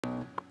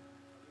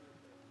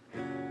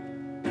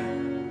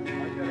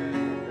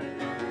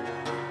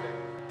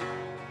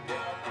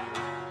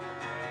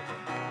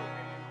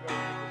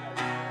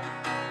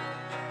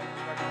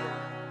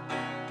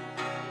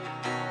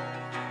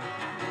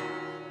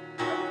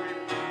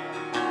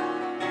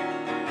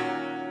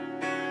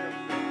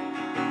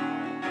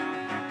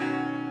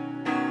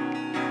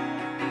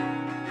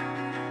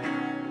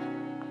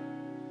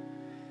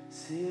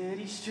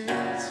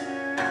streets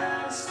are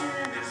lost in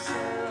the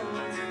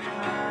sound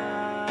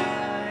tonight.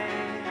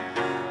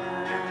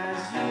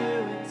 As you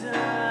and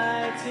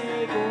I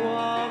take a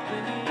walk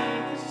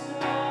beneath the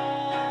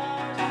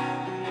stars,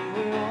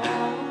 we were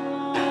all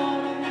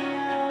alone on the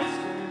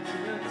outskirts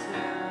of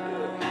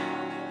town,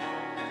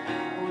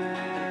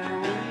 where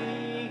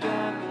we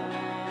got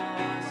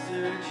lost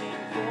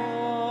searching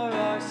for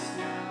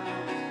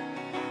ourselves.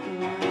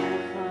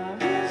 If I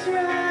was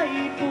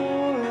right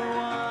for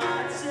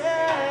once,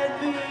 it'd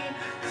be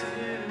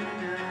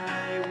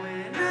tonight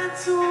when I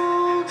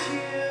told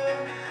you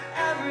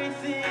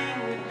everything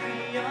would be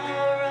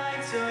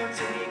alright. So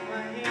take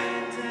my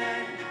hand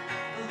and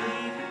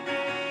believe in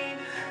me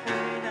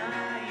when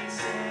I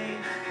say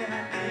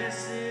that this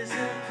is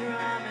a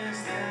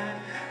promise that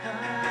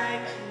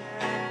I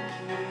can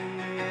keep.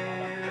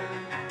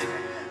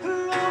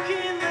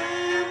 Broken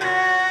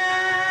limits,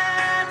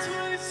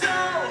 we're so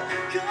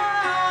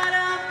caught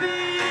up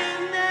in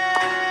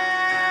this.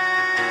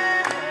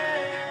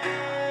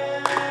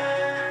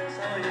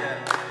 I like that.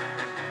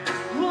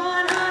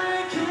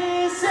 100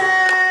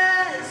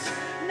 kisses,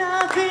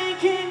 nothing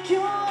can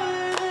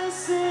cure the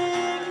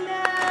sickness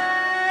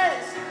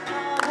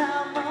of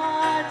how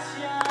much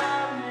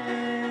I'm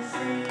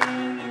missing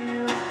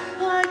you.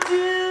 I'd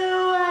do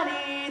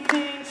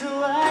anything to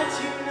let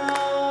you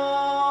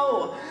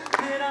know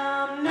that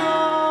I'm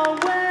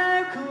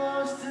nowhere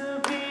close to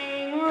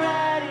being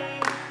ready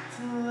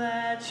to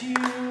let you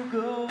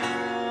go.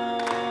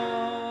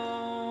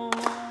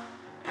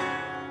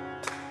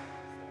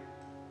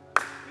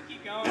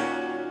 Keep going.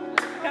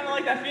 Kind of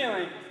like that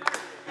feeling.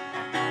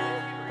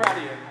 Proud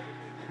of you.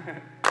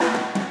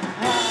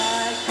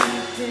 I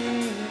keep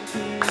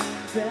thinking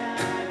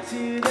back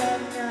to that